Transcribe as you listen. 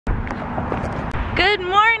Good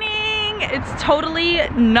morning! It's totally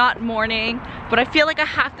not morning, but I feel like I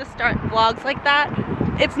have to start vlogs like that.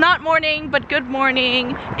 It's not morning, but good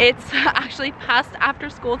morning. It's actually past after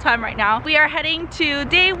school time right now. We are heading to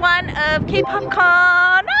day 1 of K-Pop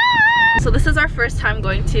Con. Ah! So this is our first time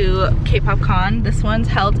going to K-Pop Con. This one's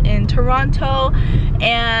held in Toronto,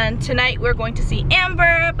 and tonight we're going to see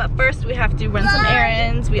Amber, but first we have to run some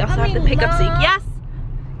errands. We also have to pick up Ziek. Yes?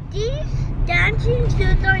 These dancing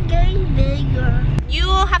shoes are getting bigger. You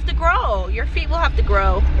will have to grow. Your feet will have to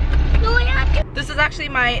grow. No, I have to. This is actually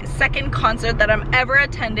my second concert that I'm ever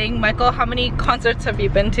attending. Michael, how many concerts have you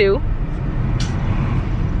been to?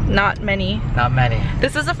 Not many. Not many.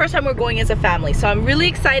 This is the first time we're going as a family, so I'm really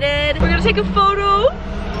excited. We're gonna take a photo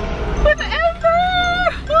with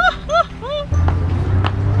Amber.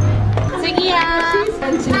 Zikia.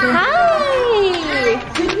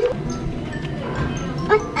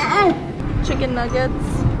 Hi. Chicken nuggets.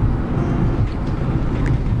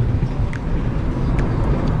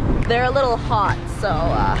 They're a little hot, so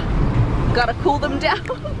gotta cool them down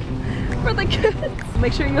for the kids.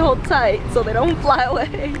 Make sure you hold tight so they don't fly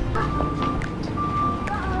away.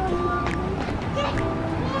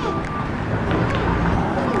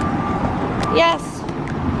 Yes.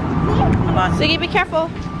 Come on. Ziggy, be careful.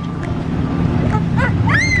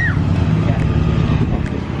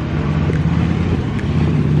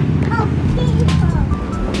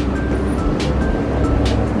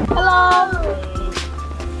 Hello.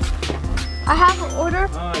 I have an order.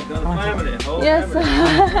 Yes.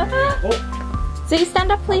 Ziggy,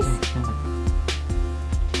 stand up, please.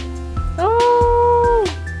 Oh,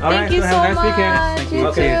 thank you so have a nice much. weekend. Thank You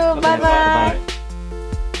you. too. Bye bye.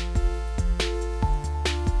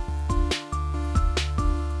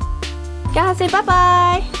 Guys, say bye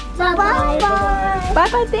bye. Bye bye. Bye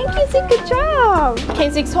bye. Thank you, Zig. Good job. Okay,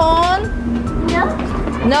 Zig, 손. No.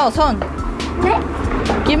 No, 손.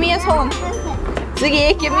 Next. Give me a 손.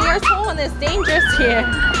 Ziggy, give me your 손. It's dangerous here.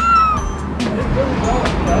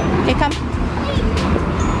 Okay, come.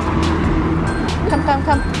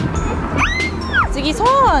 Come. Ziggy,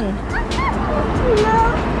 손. No.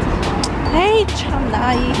 Hey, 참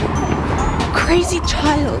나이. Crazy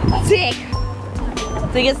child. Zig.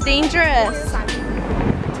 Zig is dangerous.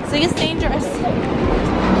 Zig is dangerous.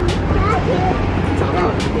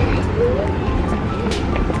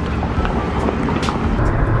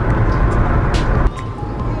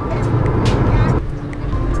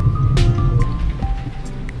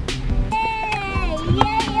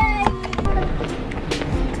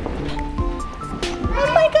 Oh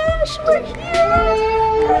my gosh, we're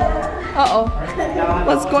here. Uh-oh.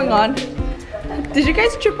 What's going on? Did you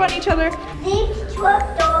guys trip on each other? Zeke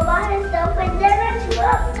tripped over himself and then I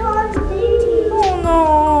tripped on Zeke. Oh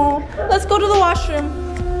no. Let's go to the washroom.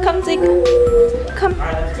 Come, Zeke. Come.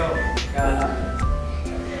 Alright, let's go.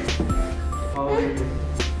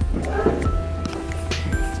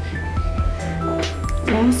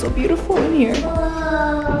 Oh, so beautiful in here.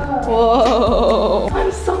 Whoa.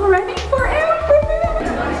 I'm so ready for Amber.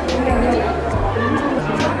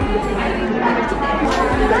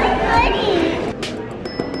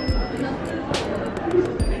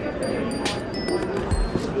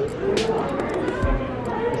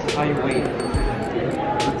 This is how you wait.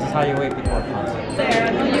 This is how you wait before a concert.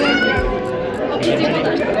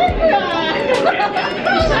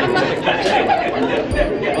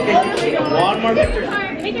 Okay, one more picture.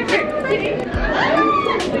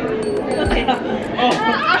 Okay.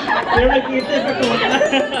 Oh, you're making it difficult.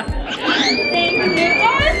 Thank you.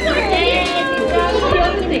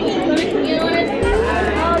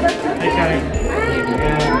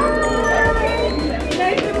 Okay.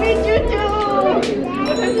 Nice to meet you too.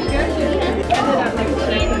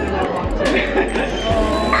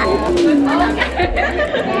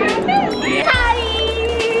 Hi.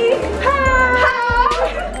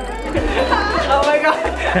 Oh my god.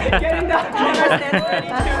 Getting that camera.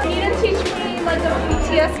 You need to teach me like a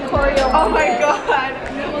BTS choreo. Oh my god.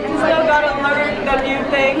 Still gotta learn the new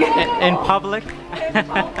thing. In public? Oh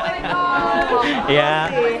my god. Yeah.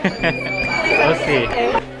 We'll see.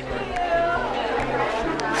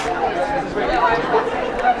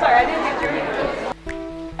 Sorry, I didn't get your...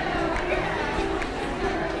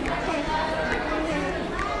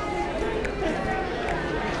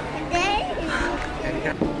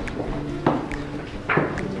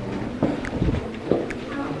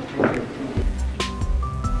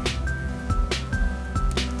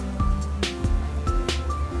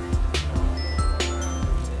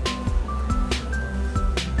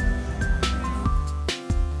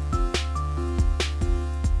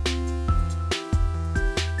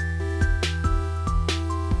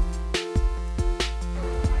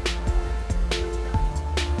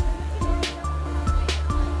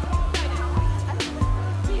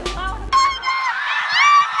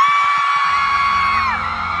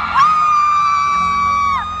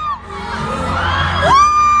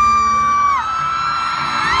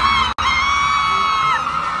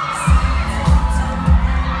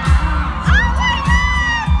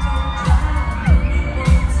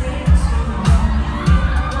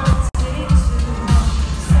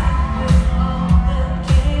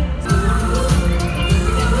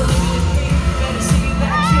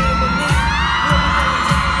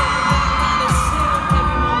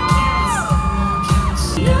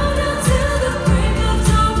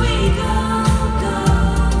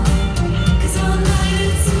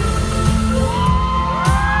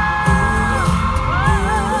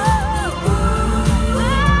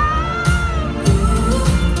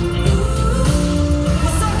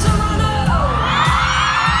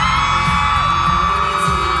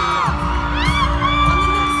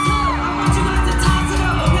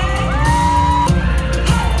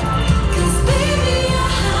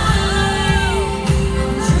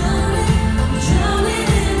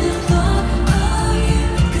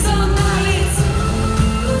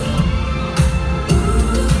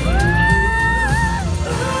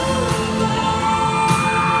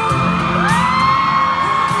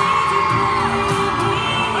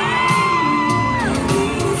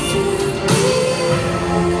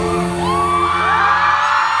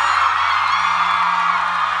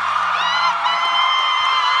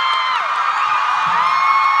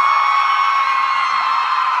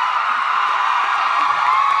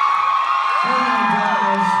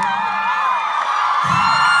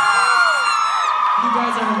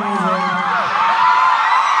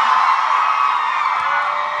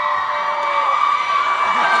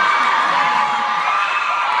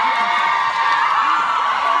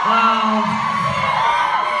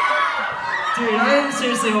 Dude, I am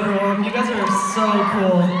seriously overwhelmed. You guys are so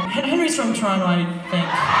cool. Henry's from Toronto, I think.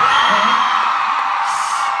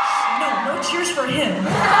 No cheers for him.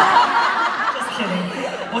 Just kidding.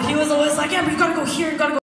 Well, he was always like, yeah, but you gotta go here, you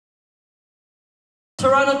gotta go.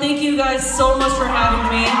 Toronto, thank you guys so much for having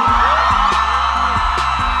me.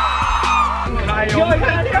 Oh my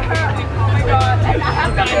god. And I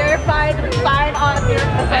have the verified sign on here.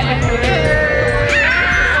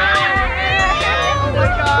 Oh my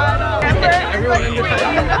god.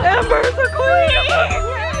 Amber's a queen!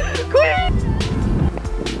 Queen!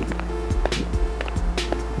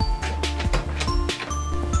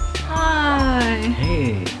 Hi.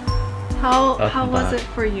 Hey. How was it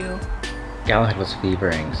for you? Galahad was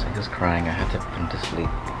fevering, so he was crying. I had to put him to sleep.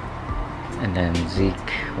 And then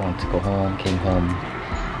Zeke wanted to go home, came home,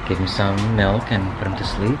 gave him some milk and put him to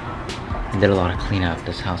sleep. And did a lot of cleanup.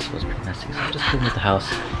 This house was pretty messy, so I just cleaned up the house.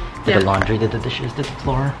 Did the laundry, did the dishes, did the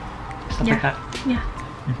floor, stuff like that. Yeah.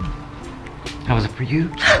 How was it for you?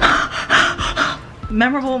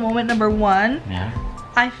 Memorable moment number 1. Yeah.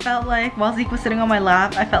 I felt like while Zeke was sitting on my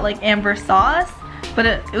lap, I felt like Amber saw us, but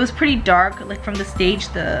it was pretty dark. Like from the stage,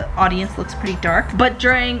 the audience looks pretty dark. But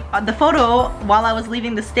during the photo, while I was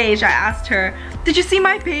leaving the stage, I asked her, "Did you see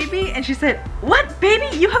my baby?" And she said, "What baby?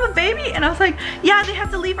 You have a baby?" And I was like, "Yeah, they have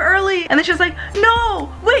to leave early." And then she was like, "No,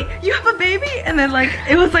 wait, you have a baby?" And then like,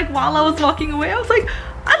 it was like while I was walking away, I was like,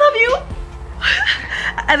 "I love you."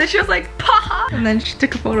 And then she was like, "Paha." And then she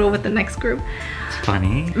took a photo with the next group.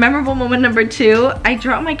 Funny. Memorable moment number 2, I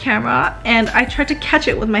dropped my camera and I tried to catch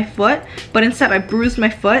it with my foot, but instead I bruised my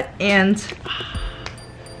foot and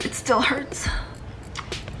it still hurts.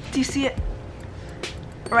 Do you see it?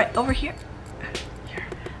 Right over here.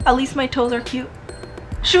 At least my toes are cute.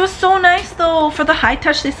 She was so nice though. For the high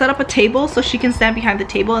touch, they set up a table so she can stand behind the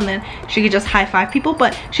table and then she could just high five people,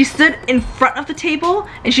 but she stood in front of the table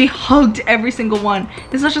and she hugged every single one.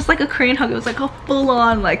 It's not just like a Korean hug, it was like a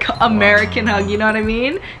full-on like American hug, you know what I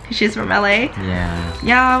mean? Because she's from LA. Yeah.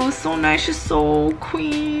 Yeah, it was so nice. She's so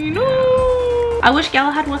queen. Ooh. I wish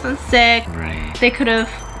Galahad wasn't sick. Right. They could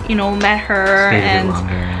have, you know, met her Stayed and a bit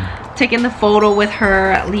longer. taken the photo with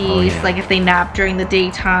her at least. Oh, yeah. Like if they napped during the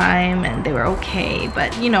daytime and they were okay,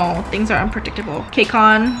 but you know, things are unpredictable.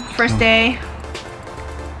 kcon, first day.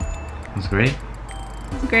 It was great.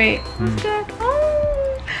 It was great. It was good.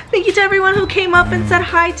 Oh, thank you to everyone who came up and said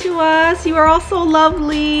hi to us. You are all so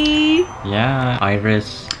lovely. Yeah.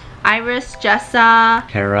 Iris, Jessa,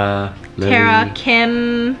 Tara, Lily, Tara,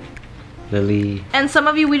 Kim, Lily. and some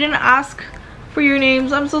of you we didn't ask for your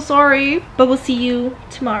names. I'm so sorry, but we'll see you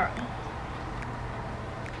tomorrow.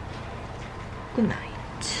 Good night.